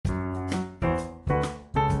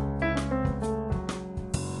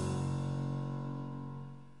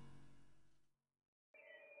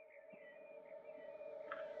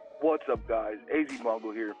What's up, guys? AZ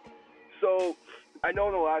Mongo here. So, I know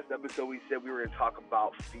in the last episode we said we were going to talk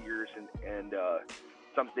about fears and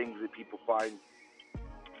some things that people find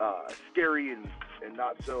scary and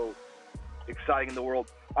not so exciting in the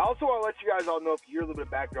world. I also want to let you guys all know, if you hear a little bit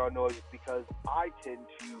of background noise, it's because I tend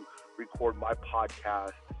to record my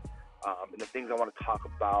podcast and the things I want to talk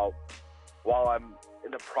about while I'm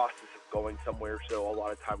in the process of going somewhere. So a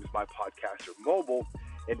lot of times my podcasts are mobile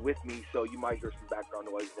and with me, so you might hear some background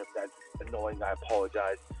noise, and if that's annoying, I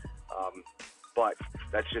apologize. But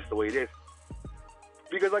that's just the way it is.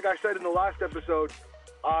 Because like I said in the last episode,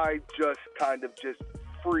 I just kind of just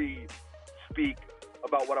free speak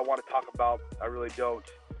about what I want to talk about. I really don't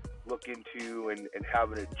look into and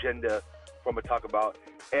have an agenda for me to talk about.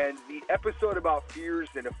 And the episode about fears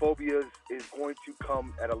and phobias is going to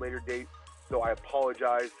come at a later date, so I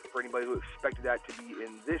apologize for anybody who expected that to be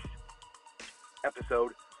in this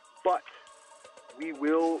episode, but we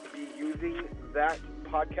will be using that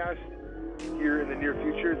podcast here in the near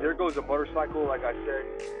future. There goes a motorcycle. Like I said,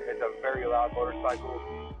 it's a very loud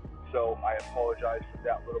motorcycle, so I apologize for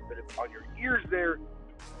that little bit on your ears there.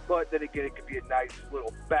 But then again, it could be a nice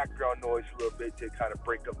little background noise a little bit to kind of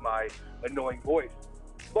break up my annoying voice.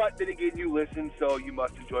 But then again, you listen, so you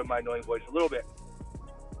must enjoy my annoying voice a little bit.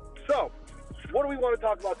 So, what do we want to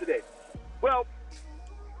talk about today? Well,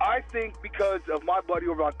 I think because of my buddy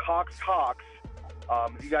over on Cox Talks,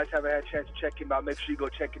 if you guys haven't had a chance to check him out, make sure you go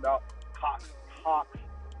check him out. Cox Talks.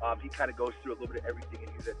 He kind of goes through a little bit of everything, and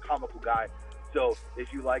he's a comical guy. So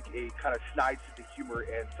if you like a kind of snide sense of humor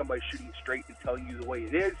and somebody shooting it straight and telling you the way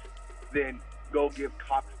it is, then go give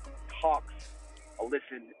Cox Talks a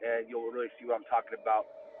listen, and you'll really see what I'm talking about.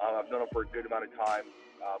 I've known him for a good amount of time.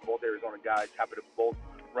 Both Arizona guys happen to both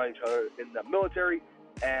run each other in the military,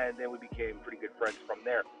 and then we became pretty good friends from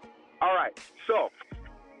there. All right, so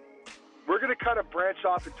we're going to kind of branch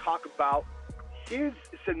off and talk about his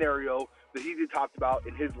scenario that he talked about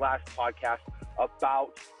in his last podcast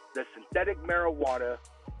about the synthetic marijuana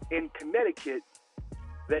in Connecticut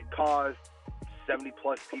that caused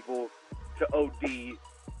 70-plus people to OD.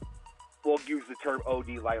 We'll use the term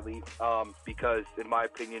OD lightly because, in my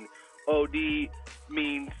opinion, OD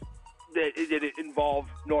means that it didn't involve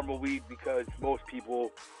normal weed, because most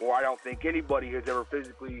people, or I don't think anybody, has ever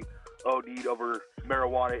physically OD'd over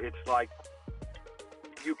marijuana. It's like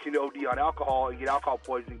you can OD on alcohol and get alcohol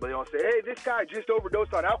poisoning, but they don't say, hey, this guy just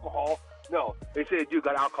overdosed on alcohol. No, they say, dude,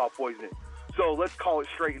 got alcohol poisoning. So let's call it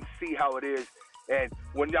straight and see how it is. And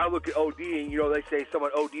when I look at ODing, they say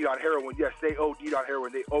someone OD'd on heroin. Yes, they OD'd on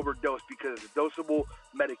heroin. They overdosed because it's a dosable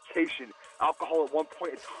medication. Alcohol at one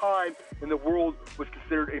point in time in the world was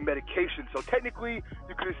considered a medication. So technically,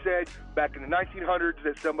 you could have said back in the 1900s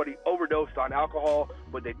that somebody overdosed on alcohol,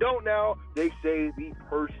 but they don't now. They say the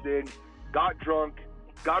person got drunk,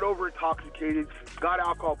 got over intoxicated, got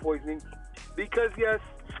alcohol poisoning, because yes,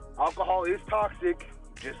 alcohol is toxic.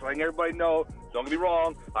 Just letting everybody know. Don't get me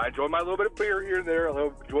wrong, I enjoy my little bit of beer here and there. I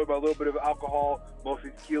enjoy my little bit of alcohol,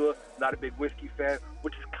 mostly tequila. Not a big whiskey fan,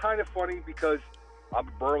 which is kind of funny because I'm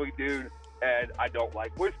a burly dude and I don't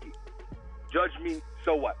like whiskey. Judge me,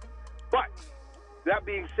 so what? But that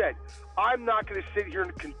being said, I'm not going to sit here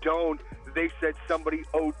and condone that they said somebody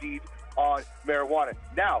OD'd on marijuana.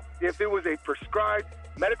 Now, if it was a prescribed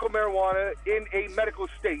medical marijuana in a medical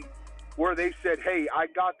state where they said, hey, I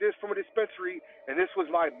got this from a dispensary and this was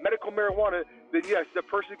my medical marijuana, then yes, the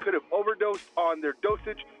person could have overdosed on their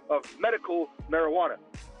dosage of medical marijuana.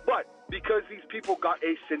 But because these people got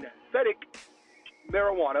a synthetic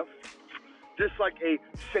marijuana, just like a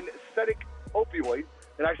synthetic opioid,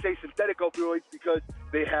 and I say synthetic opioids because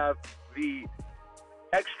they have the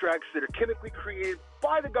extracts that are chemically created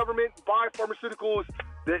by the government, by pharmaceuticals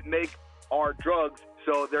that make our drugs.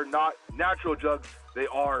 So they're not natural drugs, they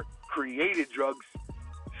are created drugs.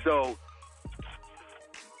 So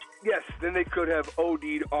yes, then they could have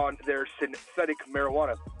OD'd on their synthetic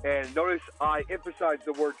marijuana. And notice I emphasize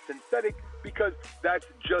the word synthetic because that's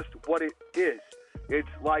just what it is. It's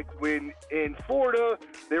like when in Florida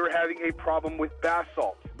they were having a problem with bath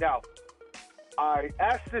salts. Now, I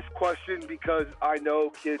asked this question because I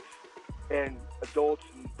know kids and adults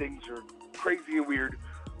and things are crazy and weird.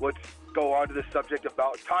 Let's go on to the subject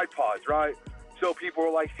about Tide Pods, right? So people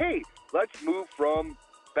are like, hey, let's move from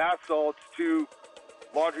bath salts to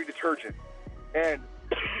laundry detergent. And,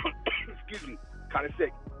 excuse me, kind of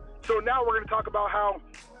sick. So now we're going to talk about how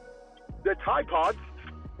the Tide Pods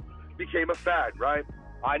became a fad, right?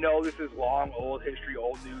 I know this is long, old history,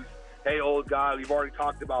 old news. Hey, old guy, we've already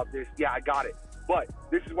talked about this. Yeah, I got it. But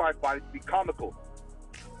this is why I find it to be comical.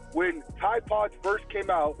 When Tide Pods first came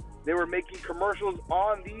out, they were making commercials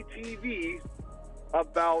on the TV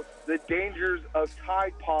about the dangers of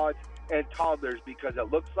Tide Pods and toddlers because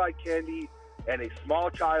it looks like candy, and a small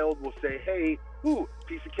child will say, "Hey, ooh,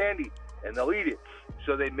 piece of candy," and they'll eat it.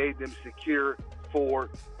 So they made them secure for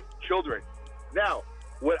children. Now,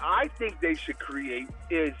 what I think they should create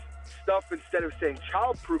is stuff instead of saying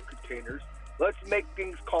child-proof containers. Let's make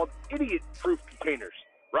things called idiot-proof containers,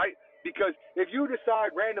 right? Because if you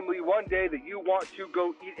decide randomly one day that you want to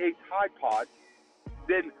go eat a Tide Pod,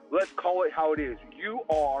 then let's call it how it is. You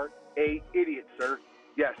are a idiot, sir.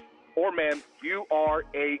 Yes, or ma'am, you are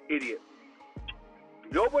a idiot.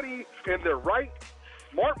 Nobody in their right,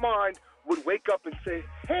 smart mind would wake up and say,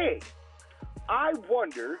 "Hey, I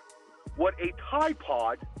wonder what a Tide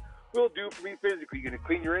Pod will do for me physically. You're going to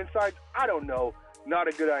clean your insides? I don't know. Not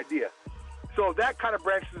a good idea." So that kind of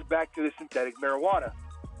branches back to the synthetic marijuana.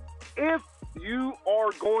 If you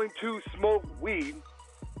are going to smoke weed,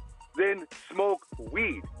 then smoke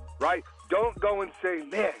weed, right? Don't go and say,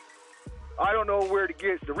 "Man, I don't know where to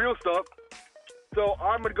get the real stuff, so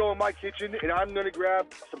I'm going to go in my kitchen and I'm going to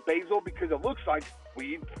grab some basil because it looks like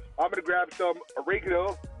weed. I'm going to grab some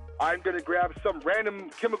oregano. I'm going to grab some random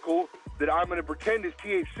chemical that I'm going to pretend is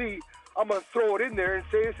THC. I'm going to throw it in there and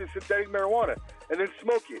say this is synthetic marijuana and then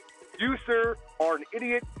smoke it." You, sir, are an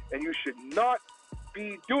idiot and you should not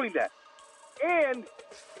be doing that. And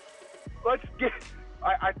let's get,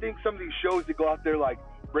 I think some of these shows that go out there like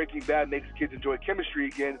Breaking Bad makes kids enjoy chemistry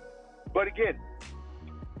again. But again,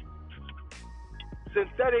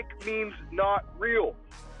 synthetic means not real,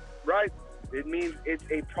 right? It means it's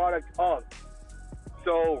a product of.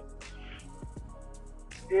 So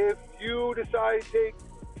if you decide to take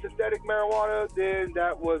synthetic marijuana, then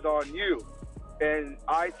that was on you. And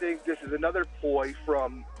I think this is another ploy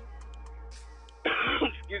from,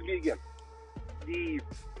 excuse me again, the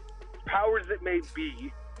powers that may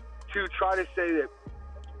be to try to say that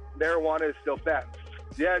marijuana is still bad.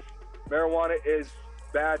 Yes, marijuana is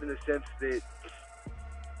bad in the sense that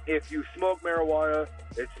if you smoke marijuana,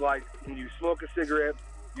 it's like when you smoke a cigarette,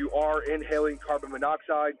 you are inhaling carbon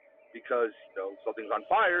monoxide because, something's on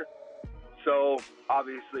fire. So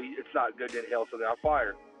obviously it's not good to inhale something on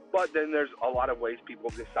fire. But then there's a lot of ways people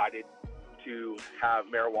have decided to have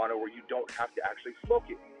marijuana where you don't have to actually smoke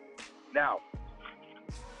it. Now,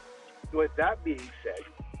 with that being said,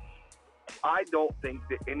 I don't think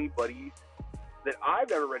that anybody that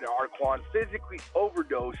I've ever read an article on physically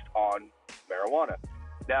overdosed on marijuana.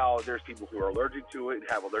 Now, there's people who are allergic to it and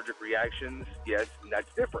have allergic reactions, yes, and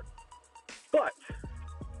that's different. But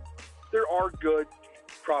there are good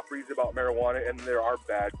properties about marijuana and there are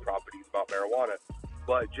bad properties about marijuana.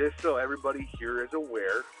 But just so everybody here is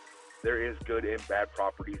aware, there is good and bad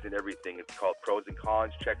properties in everything. It's called pros and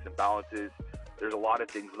cons, checks and balances. There's a lot of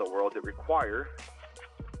things in the world that require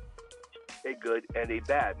a good and a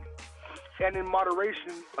bad. And in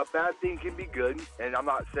moderation, a bad thing can be good. And I'm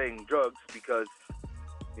not saying drugs because,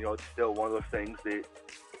 it's still one of those things that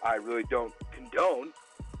I really don't condone.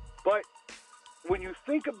 But when you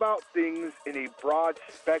think about things in a broad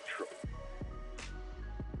spectrum,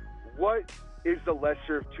 what is the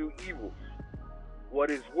lesser of two evils? What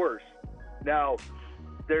is worse? Now,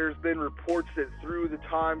 there's been reports that through the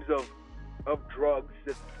times of drugs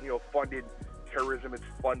that, funded terrorism, it's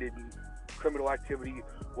funded criminal activity,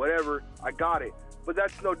 whatever, I got it. But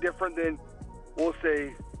that's no different than, we'll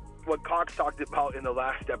say, what Cox talked about in the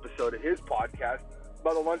last episode of his podcast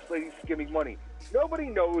about the lunch ladies skimming money. Nobody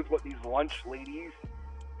knows what these lunch ladies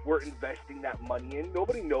were investing that money in.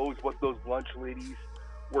 Nobody knows what those lunch ladies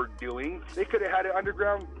were doing. They could have had an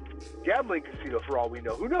underground gambling casino for all we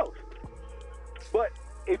know. Who knows? But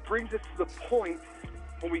it brings us to the point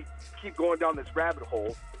when we keep going down this rabbit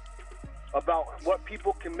hole about what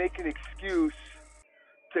people can make an excuse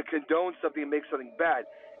to condone something and make something bad.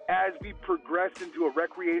 As we progress into a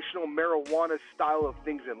recreational marijuana style of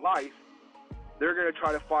things in life, they're going to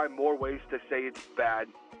try to find more ways to say it's bad,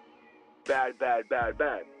 bad, bad, bad,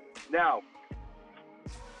 bad. Now,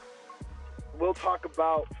 we'll talk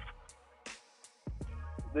about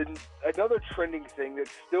another trending thing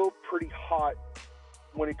that's still pretty hot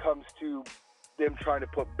when it comes to them trying to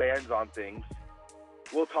put bans on things.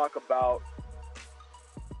 We'll talk about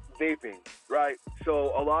vaping, right?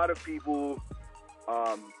 So a lot of people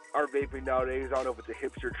are vaping nowadays. I don't know if it's a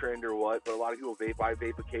hipster trend or what, but a lot of people vape. I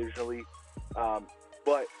vape occasionally.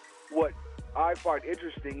 But what I find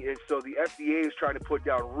interesting is, so the FDA is trying to put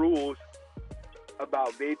down rules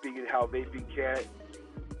about vaping and how vaping can't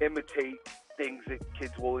imitate things that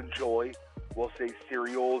kids will enjoy. We'll say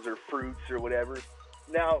cereals or fruits or whatever.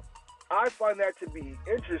 Now, I find that to be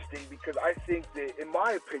interesting because I think that, in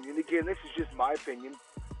my opinion, again, this is just my opinion,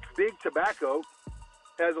 big tobacco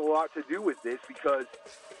has a lot to do with this because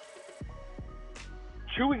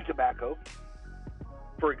chewing tobacco,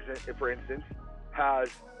 for instance, has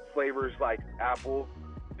flavors like apple,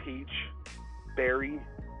 peach, berry,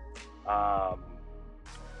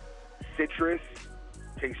 citrus,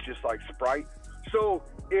 tastes just like Sprite. So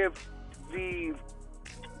if the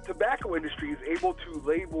tobacco industry is able to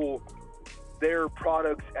label their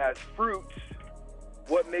products as fruits,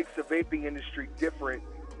 what makes the vaping industry different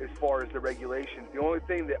as far as the regulations? The only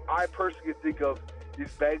thing that I personally think of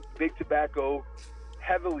is big tobacco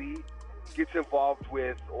heavily gets involved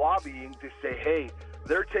with lobbying to say, hey,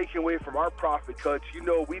 they're taking away from our profit cuts. You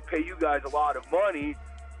know, we pay you guys a lot of money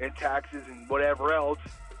in taxes and whatever else.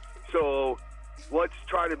 So let's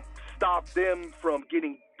try to stop them from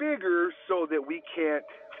getting bigger so that we can't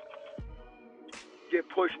get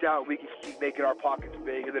pushed out. We can keep making our pockets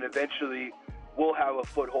big, and then eventually we'll have a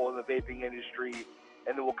foothold in the vaping industry,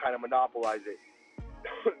 and then we'll kind of monopolize it.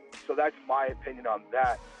 So that's my opinion on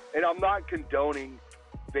that. And I'm not condoning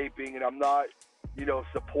vaping, and I'm not,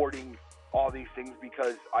 supporting all these things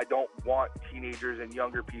because I don't want teenagers and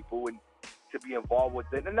younger people to be involved with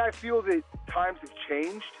it. And I feel that times have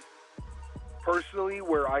changed personally,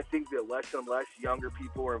 where I think that less and less younger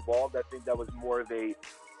people are involved. I think that was more of a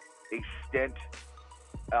stint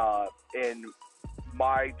in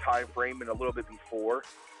my time frame and a little bit before,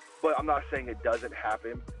 but I'm not saying it doesn't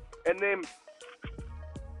happen. And then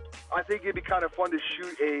I think it'd be kind of fun to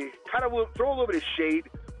throw a little bit of shade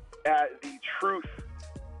at the Truth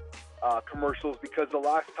commercials, because the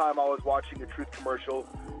last time I was watching a Truth commercial,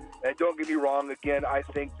 and don't get me wrong, again, I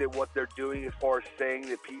think that what they're doing as far as saying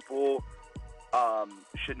that people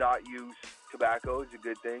should not use tobacco is a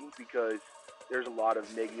good thing, because there's a lot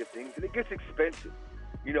of negative things, and it gets expensive.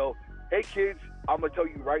 Hey kids, I'm going to tell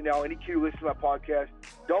you right now, any kid who listens to my podcast,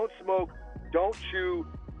 don't smoke, don't chew,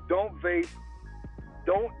 don't vape,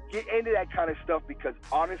 don't get into that kind of stuff, because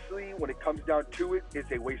honestly, when it comes down to it,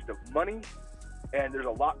 it's a waste of money, and there's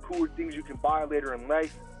a lot cooler things you can buy later in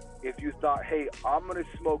life. If you thought, hey, I'm going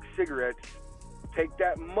to smoke cigarettes, take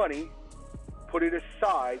that money, put it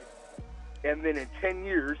aside, and then in 10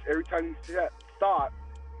 years, every time you thought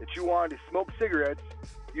that you wanted to smoke cigarettes,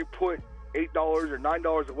 you put $8 or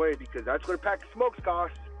 $9 away, because that's what a pack of smokes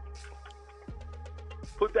costs.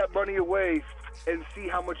 Put that money away and see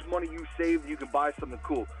how much money you save, and you can buy something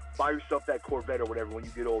cool. Buy yourself that Corvette or whatever when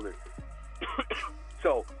you get older.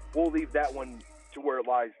 So we'll leave that one to where it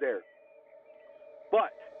lies there.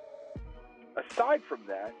 But aside from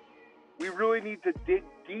that, we really need to dig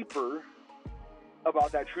deeper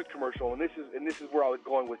about that Truth commercial, and this is where I was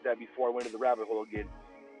going with that before I went into the rabbit hole again.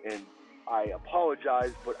 And I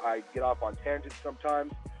apologize, but I get off on tangents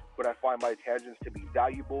sometimes, but I find my tangents to be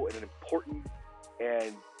valuable and important,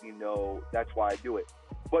 and that's why I do it.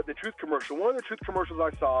 But the Truth commercial, one of the Truth commercials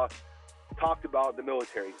I saw talked about the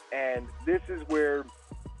military, and this is where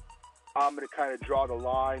I'm going to kind of draw the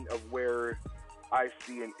line of where I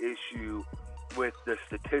see an issue with the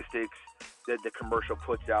statistics that the commercial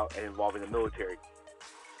puts out involving the military.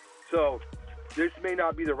 So this may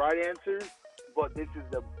not be the right answer, but this is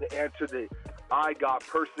the answer that I got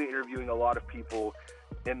personally interviewing a lot of people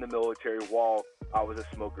in the military while I was a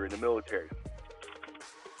smoker in the military.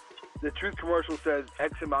 The Truth commercial says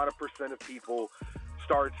X amount of percent of people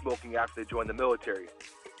started smoking after they joined the military.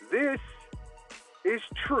 This is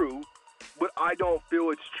true, but I don't feel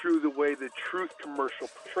it's true the way the Truth commercial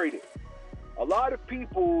portrayed it. A lot of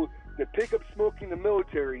people that pick up smoking in the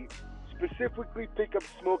military specifically pick up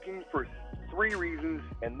smoking for 3 reasons,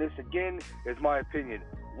 and this again is my opinion.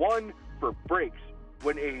 1, for breaks.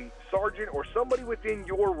 When a sergeant or somebody within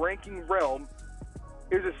your ranking realm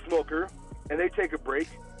is a smoker and they take a break,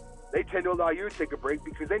 they tend to allow you to take a break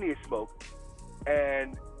because they need to smoke.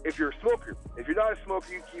 And if you're a smoker, if you're not a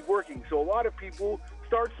smoker, you keep working. So a lot of people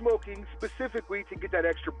start smoking specifically to get that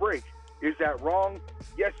extra break. Is that wrong?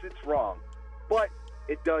 Yes, it's wrong. But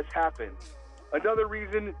it does happen. Another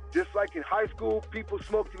reason, just like in high school, people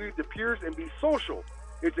smoke to be with their peers and be social.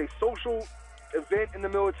 It's a social event in the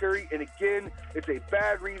military, and again, it's a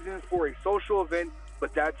bad reason for a social event,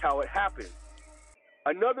 but that's how it happens.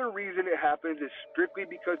 Another reason it happens is strictly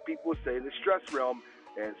because people say the stress realm,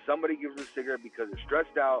 and somebody gives them a cigarette because they're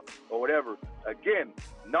stressed out or whatever. Again,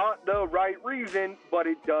 not the right reason, but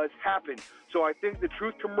it does happen. So I think the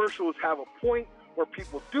Truth commercials have a point where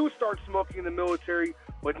people do start smoking in the military,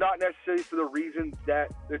 but not necessarily for the reason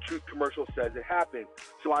that the Truth commercial says it happened.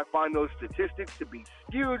 So I find those statistics to be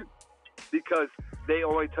skewed because they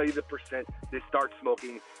only tell you the percent that start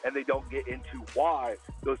smoking, and they don't get into why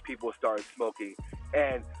those people started smoking.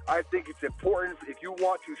 And I think it's important, if you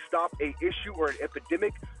want to stop a issue or an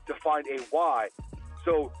epidemic, to find a why.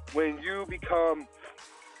 So when you become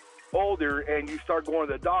older and you start going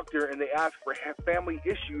to the doctor and they ask for family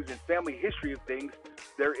issues and family history of things,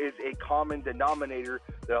 there is a common denominator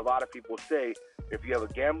that a lot of people say. If you have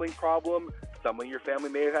a gambling problem, someone in your family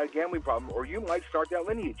may have had a gambling problem, or you might start that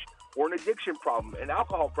lineage, or an addiction problem, an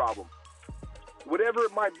alcohol problem. Whatever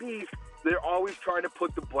it might be, they're always trying to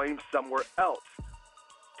put the blame somewhere else.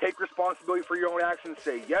 Take responsibility for your own actions.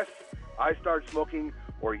 Say, yes, I started smoking,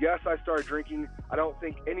 or yes, I started drinking. I don't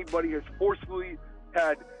think anybody has forcefully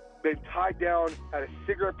been tied down, had a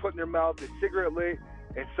cigarette put in their mouth, the cigarette lit,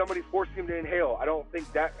 and somebody forced him to inhale. I don't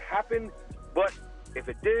think that happened, but if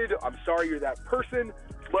it did, I'm sorry you're that person.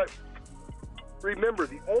 But remember,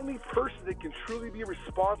 the only person that can truly be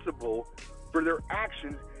responsible for their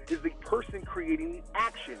actions is the person creating the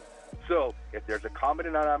action. So if there's a common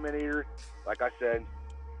denominator, like I said,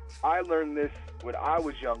 I learned this when I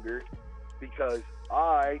was younger because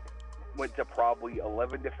I went to probably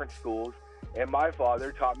 11 different schools, and my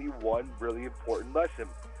father taught me one really important lesson.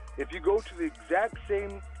 If you go to the exact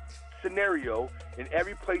same scenario in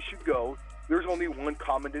every place you go, there's only one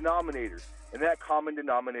common denominator, and that common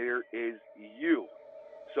denominator is you.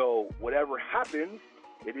 So whatever happens,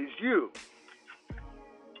 it is you.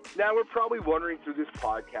 Now, we're probably wondering through this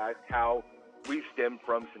podcast how we stem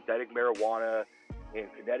from synthetic marijuana in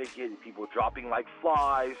Connecticut and people dropping like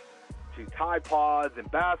flies to Tide Pods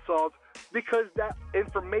and bath salts, because that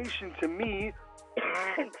information to me,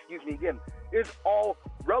 excuse me again, is all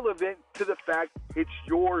relevant to the fact it's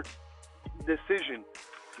your decision.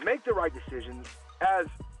 Make the right decisions. As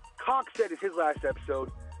Cox said in his last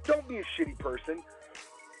episode, don't be a shitty person.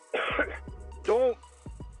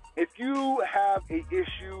 If you have an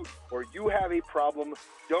issue or you have a problem,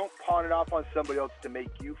 don't pawn it off on somebody else to make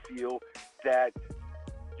you feel that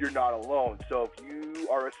you're not alone. So if you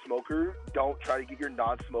are a smoker, don't try to get your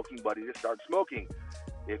non-smoking buddy to start smoking.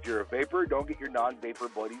 If you're a vapor, don't get your non-vapor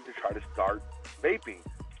buddy to try to start vaping.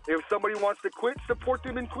 If somebody wants to quit, support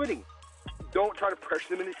them in quitting. Don't try to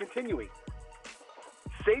pressure them into continuing.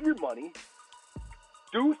 Save your money,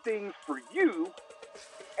 do things for you,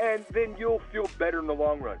 and then you'll feel better in the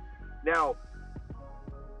long run. Now,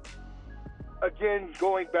 again,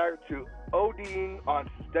 going back to ODing on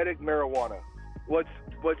synthetic marijuana, let's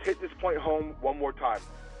hit this point home one more time.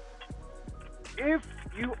 If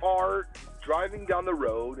you are driving down the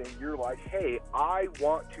road and you're like, hey, I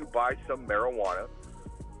want to buy some marijuana,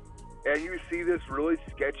 and you see this really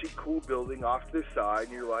sketchy, cool building off to the side,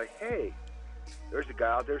 and you're like, hey, there's a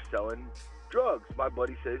guy out there selling drugs. My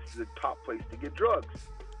buddy says it's the top place to get drugs.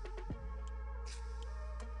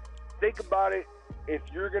 Think about it. If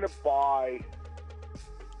you're going to buy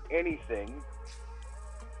anything,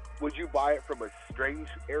 would you buy it from a strange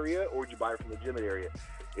area or would you buy it from a legitimate area?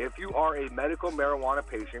 If you are a medical marijuana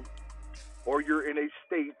patient or you're in a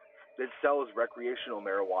state that sells recreational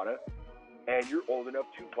marijuana and you're old enough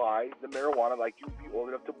to buy the marijuana like you'd be old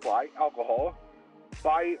enough to buy alcohol,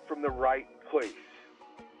 buy it from the right place.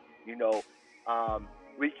 You know,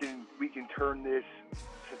 we can turn this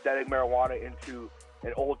synthetic marijuana into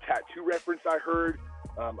an old tattoo reference I heard.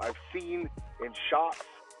 I've seen in shops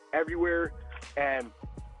everywhere, and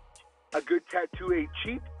a good tattoo ain't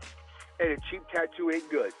cheap, and a cheap tattoo ain't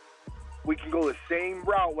good. We can go the same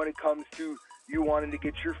route when it comes to you wanting to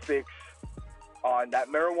get your fix on that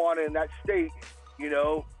marijuana in that state. You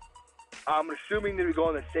know, I'm assuming that we go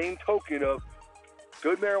on the same token of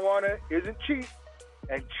good marijuana isn't cheap,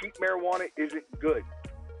 and cheap marijuana isn't good.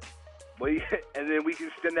 And then we can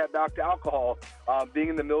extend that back to alcohol. Being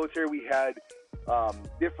in the military, we had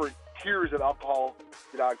different tiers of alcohol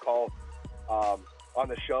that I'd call on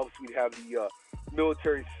the shelves. We'd have the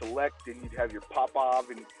military select, and you'd have your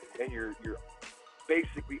Popov and your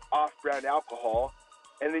basically off-brand alcohol.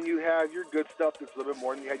 And then you have your good stuff that's a little bit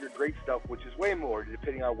more, and you have your great stuff, which is way more.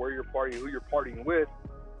 Depending on where you're partying, who you're partying with,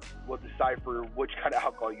 will decipher which kind of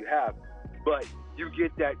alcohol you have. But you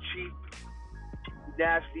get that cheap,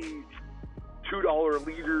 nasty $2 a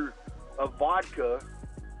liter of vodka.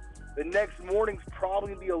 The next morning's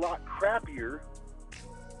probably be a lot crappier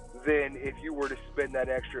than if you were to spend that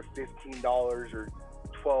extra $15 or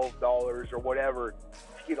 $12 or whatever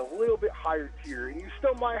to get a little bit higher tier, and you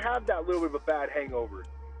still might have that little bit of a bad hangover,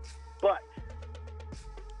 but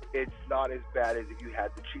it's not as bad as if you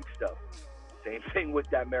had the cheap stuff. Same thing with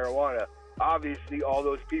that marijuana. Obviously, all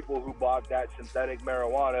those people who bought that synthetic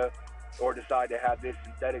marijuana or decide to have this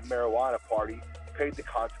synthetic marijuana party paid the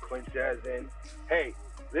consequence, as in, hey,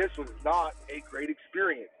 this was not a great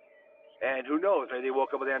experience. And who knows, maybe they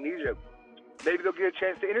woke up with amnesia. Maybe they'll get a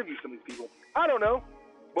chance to interview some of these people. I don't know,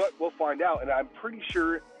 but we'll find out. And I'm pretty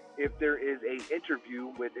sure if there is an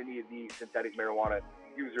interview with any of these synthetic marijuana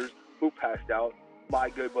users who passed out. My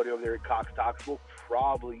good buddy over there at Cox Talks will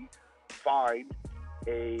probably find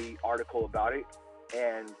a article about it,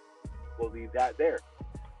 and we'll leave that there.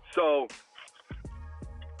 So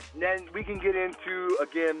then we can get into,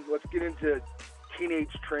 again, let's get into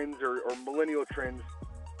teenage trends or millennial trends.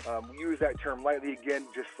 We use that term lightly again,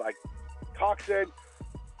 just like Talk said.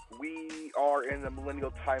 We are in the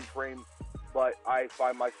millennial time frame, but I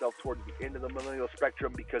find myself towards the end of the millennial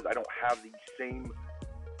spectrum because I don't have the same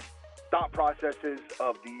thought processes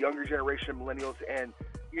of the younger generation of millennials. And,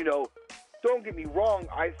 you know, don't get me wrong,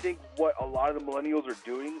 I think what a lot of the millennials are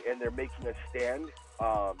doing, and they're making a stand,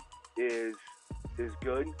 is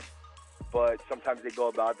good, but sometimes they go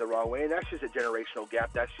about it the wrong way, and that's just a generational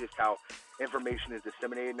gap. That's just how information is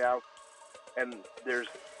disseminated now. And there's,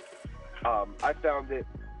 I found that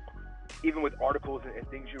even with articles and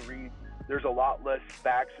things you read, there's a lot less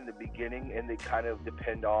facts in the beginning, and they kind of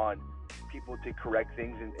depend on people to correct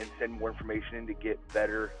things and send more information in to get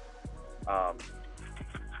better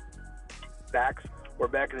facts. Where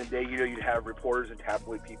back in the day, you know, you'd have reporters and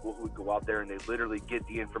tabloid people who would go out there and they literally get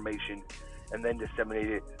the information and then disseminate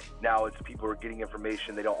it. Now it's people who are getting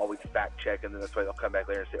information, they don't always fact check, and then that's why they'll come back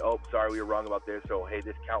later and say, oh, sorry, we were wrong about this, so hey,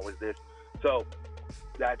 this count was this. So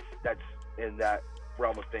that's in that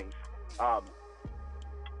realm of things.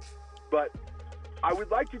 But I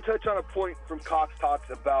would like to touch on a point from Cox Talks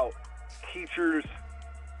about teachers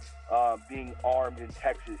being armed in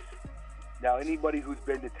Texas. Now, anybody who's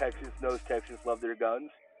been to Texas knows Texas love their guns.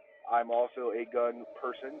 I'm also a gun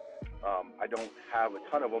person. I don't have a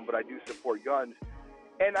ton of them, but I do support guns.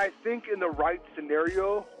 And I think in the right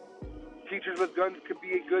scenario, teachers with guns could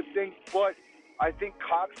be a good thing. But I think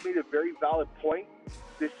Cox made a very valid point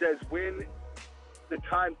that says when the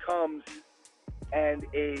time comes and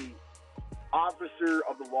a officer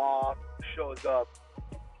of the law shows up,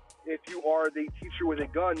 if you are the teacher with a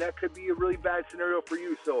gun, that could be a really bad scenario for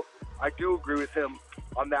you. So I do agree with him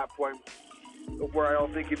on that point, where I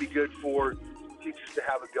don't think it'd be good for teachers to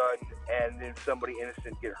have a gun and then somebody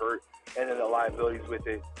innocent get hurt and then the liabilities with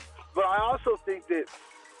it. But I also think that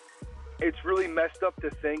it's really messed up to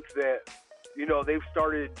think that, you know, they've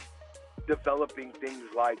started developing things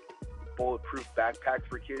like bulletproof backpacks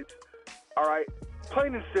for kids. All right,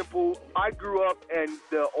 plain and simple, I grew up, and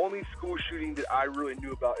the only school shooting that I really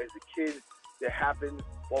knew about as a kid that happened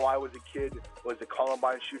while I was a kid was the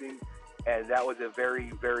Columbine shooting, and that was a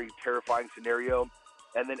very, very terrifying scenario.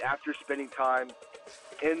 And then after spending time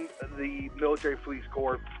in the military police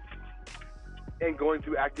corps and going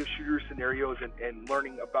through active shooter scenarios and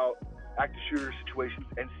learning about active shooter situations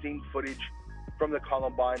and seeing footage from the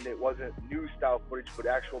Columbine that wasn't news style footage but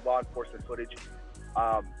actual law enforcement footage,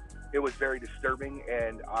 it was very disturbing,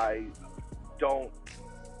 and I don't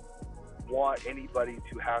want anybody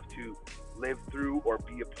to have to live through or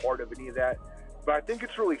be a part of any of that. But I think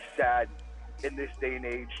it's really sad in this day and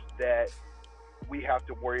age that we have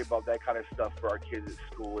to worry about that kind of stuff for our kids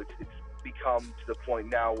at school. It's become to the point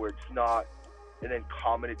now where it's not an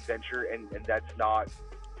uncommon adventure, and that's not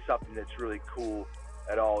something that's really cool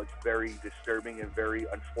at all. It's very disturbing and very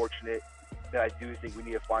unfortunate, and I do think we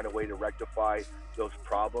need to find a way to rectify those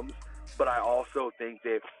problems. But I also think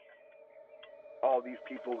that all these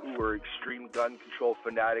people who are extreme gun control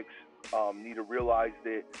fanatics need to realize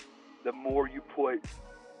that the more you put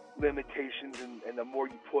limitations and the more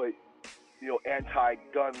you put, you know,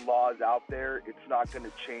 anti-gun laws out there, it's not going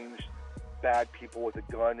to change bad people with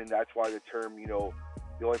a gun. And that's why the term, you know,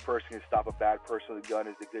 the only person who can stop a bad person with a gun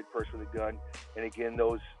is the good person with a gun. And again,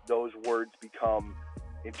 those words become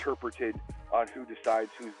interpreted on who decides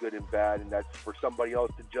who's good and bad, and that's for somebody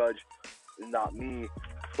else to judge, not me.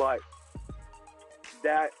 But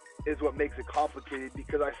that is what makes it complicated,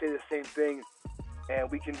 because I say the same thing,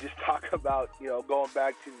 and we can just talk about, you know, going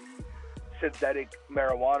back to the synthetic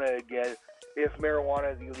marijuana again. If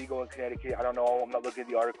marijuana is illegal in Connecticut, I don't know, I'm not looking at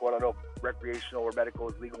the article, I don't know if recreational or medical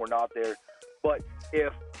is legal or not there, but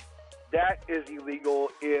if that is illegal,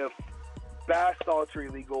 if bath salts are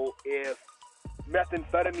illegal, if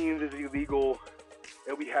methamphetamines is illegal,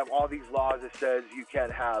 and we have all these laws that says you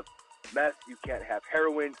can't have meth, you can't have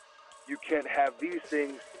heroin, you can't have these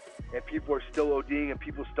things, and people are still ODing and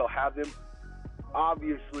people still have them,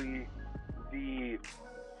 obviously the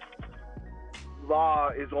law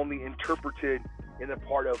is only interpreted in the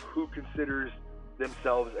part of who considers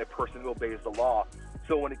themselves a person who obeys the law.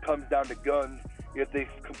 So when it comes down to guns, if they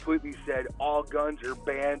completely said all guns are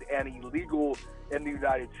banned and illegal in the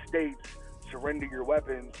United States, surrender your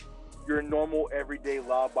weapons, your normal everyday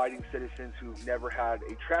law-abiding citizens who've never had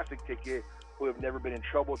a traffic ticket, who have never been in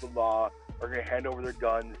trouble with the law, are going to hand over their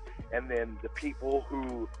guns, and then the people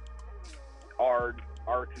who are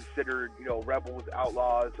are considered, rebels,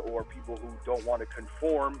 outlaws, or people who don't want to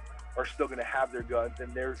conform are still going to have their guns,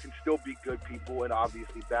 and there can still be good people and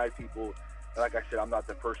obviously bad people. And like I said, I'm not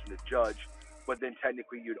the person to judge, but then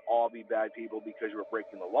technically you'd all be bad people because you were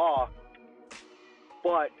breaking the law.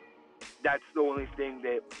 But that's the only thing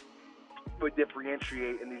that would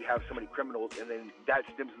differentiate, and then you have so many criminals, and then that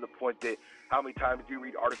stems to the point that how many times do you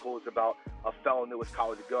read articles about a felon that was caught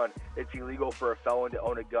with a gun? It's illegal for a felon to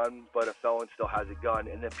own a gun, but a felon still has a gun,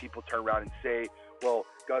 and then people turn around and say, well,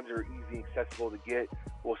 guns are easy, accessible to get.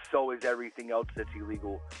 Well, so is everything else that's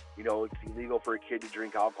illegal. It's illegal for a kid to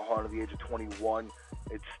drink alcohol under the age of 21.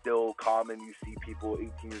 It's still common. You see people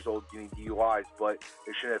 18 years old getting DUIs, but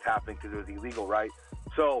it shouldn't have happened because it was illegal, right?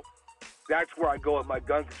 So that's where I go with my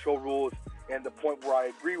gun control rules, and the point where I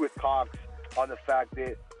agree with Cox on the fact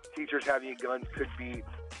that teachers having guns could be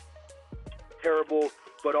terrible,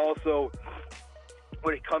 but also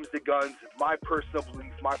when it comes to guns, my personal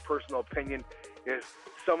belief, my personal opinion is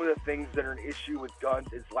some of the things that are an issue with guns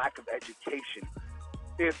is lack of education.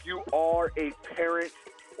 If you are a parent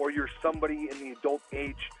or you're somebody in the adult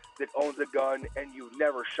age that owns a gun and you've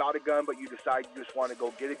never shot a gun, but you decide you just want to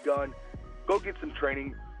go get a gun, go get some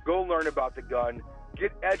training, go learn about the gun,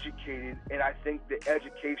 get educated, and I think that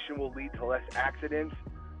education will lead to less accidents.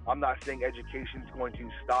 I'm not saying education is going to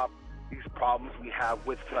stop these problems we have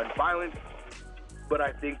with gun violence, but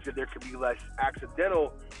I think that there could be less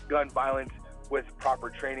accidental gun violence with proper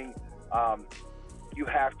training. You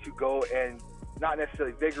have to go and not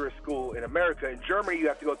necessarily vigorous school in America. In Germany, you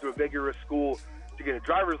have to go through a vigorous school to get a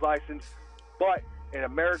driver's license, but in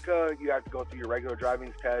America, you have to go through your regular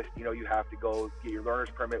driving test. You have to go get your learner's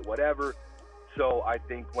permit, whatever. So I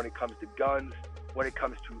think when it comes to guns, when it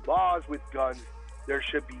comes to laws with guns, there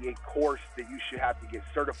should be a course that you should have to get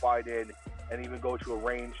certified in and even go to a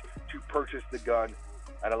range to purchase the gun.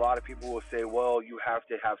 And a lot of people will say, well, you have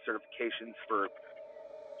to have certifications for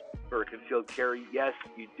concealed carry. Yes,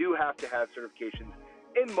 you do have to have certifications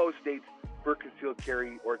in most states for concealed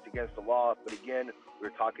carry, or it's against the law. But again, we're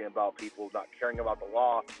talking about people not caring about the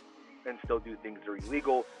law and still do things that are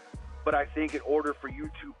illegal. But I think in order for you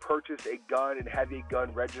to purchase a gun and have a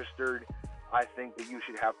gun registered, I think that you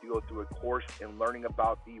should have to go through a course in learning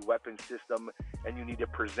about the weapon system, and you need to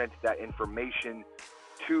present that information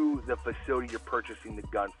to the facility you're purchasing the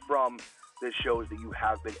gun from that shows that you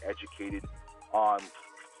have been educated on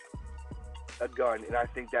a gun. And I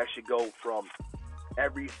think that should go from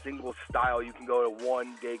every single style. You can go to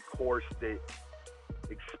one-day course that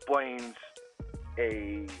explains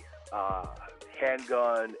a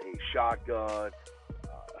handgun, a shotgun,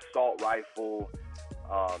 assault rifle,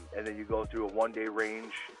 and then you go through a one-day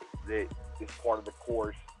range that is part of the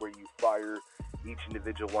course where you fire each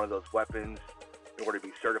individual one of those weapons in order to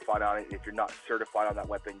be certified on it. If you're not certified on that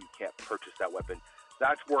weapon, you can't purchase that weapon.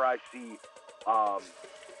 That's where I see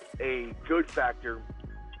a good factor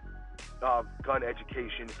of gun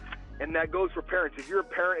education, and that goes for parents. If you're a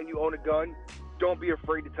parent and you own a gun, don't be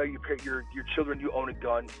afraid to tell your children you own a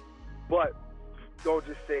gun, but don't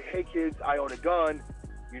just say, hey kids, I own a gun,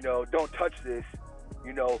 don't touch this.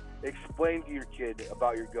 Explain to your kid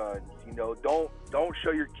about your guns. Don't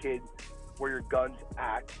show your kid where your gun's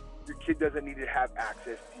at. Your kid doesn't need to have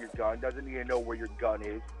access to your gun, doesn't need to know where your gun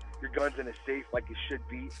is. Your gun's in a safe like it should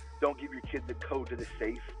be. Don't give your kid the code to the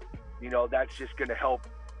safe. That's just going to help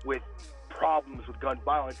with problems with gun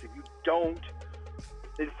violence if you don't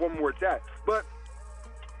inform them where it's at. But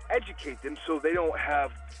educate them so they don't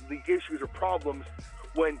have the issues or problems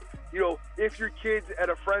when, if your kid's at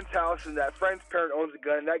a friend's house and that friend's parent owns a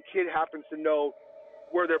gun and that kid happens to know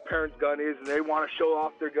where their parent's gun is and they want to show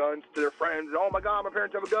off their guns to their friends, and, oh my God, my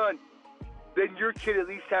parents have a gun, then your kid at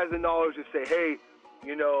least has the knowledge to say, hey,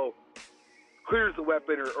 clears the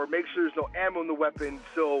weapon or make sure there's no ammo in the weapon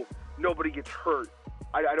so nobody gets hurt.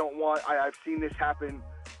 I've seen this happen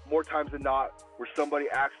more times than not where somebody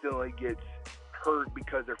accidentally gets hurt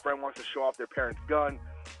because their friend wants to show off their parent's gun.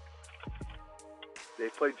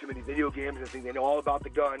 They've played too many video games and think they know all about the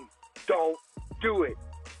gun. Don't do it.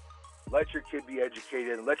 Let your kid be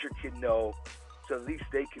educated and let your kid know so at least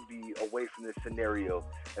they can be away from this scenario.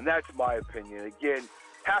 And that's my opinion. Again,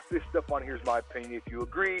 half this stuff on here is my opinion. If you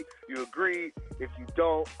agree, you agree. If you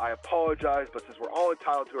don't, I apologize. But since we're all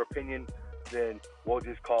entitled to our opinion, then we'll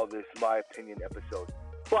just call this my opinion episode.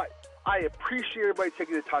 But I appreciate everybody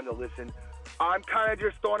taking the time to listen. I'm kind of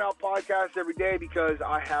just throwing out podcasts every day because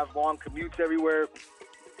I have long commutes everywhere,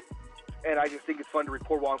 and I just think it's fun to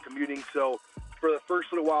record while I'm commuting. So for the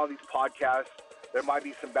first little while of these podcasts, there might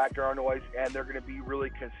be some background noise, and they're going to be really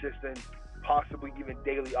consistent, possibly even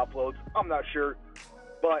daily uploads. I'm not sure,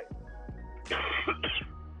 but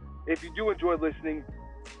if you do enjoy listening,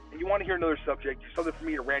 If you want to hear another subject, something for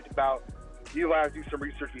me to rant about, you have to do some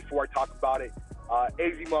research before I talk about it.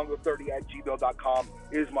 azmongo30@gmail.com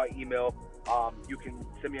is my email. You can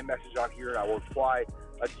send me a message on here and I will reply.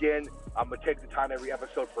 Again, I'm going to take the time every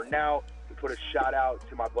episode for now to put a shout out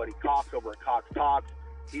to my buddy Cox over at Cox Talks.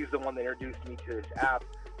 He's the one that introduced me to this app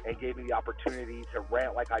and gave me the opportunity to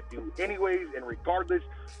rant like I do anyways and regardless.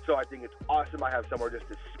 So I think it's awesome. I have somewhere just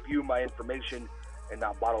to spew my information and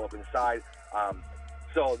not bottle up inside.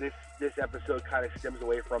 So this episode kind of stems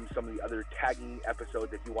away from some of the other tagging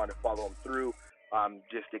episodes if you want to follow them through.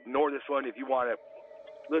 Just ignore this one. If you want to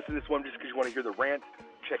listen to this one just because you want to hear the rant,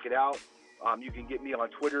 check it out. You can get me on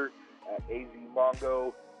Twitter at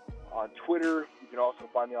azmongo on Twitter. You can also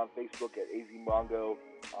find me on Facebook at azmongo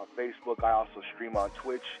on Facebook. I also stream on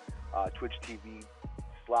Twitch, Twitch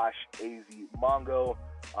TV/azmongo.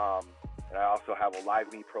 And I also have a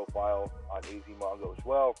Live Me profile on azmongo as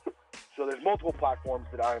well. So there's multiple platforms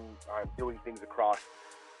that I'm doing things across.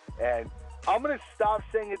 And I'm going to stop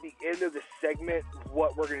saying at the end of the segment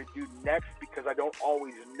what we're going to do next because I don't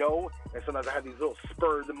always know. And sometimes I have these little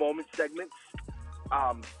spur-of-the-moment segments.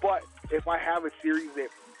 But if I have a series that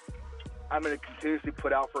I'm going to continuously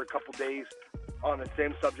put out for a couple days on the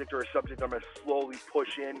same subject or a subject I'm going to slowly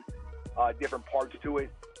push in different parts to it,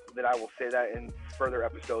 then I will say that in further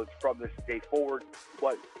episodes from this day forward.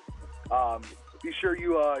 But be sure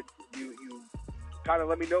you kind of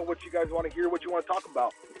let me know what you guys want to hear, what you want to talk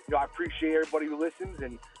about. I appreciate everybody who listens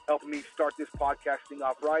and helping me start this podcasting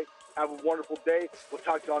off right. Have a wonderful day. We'll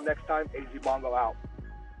talk to y'all next time. azmongo out.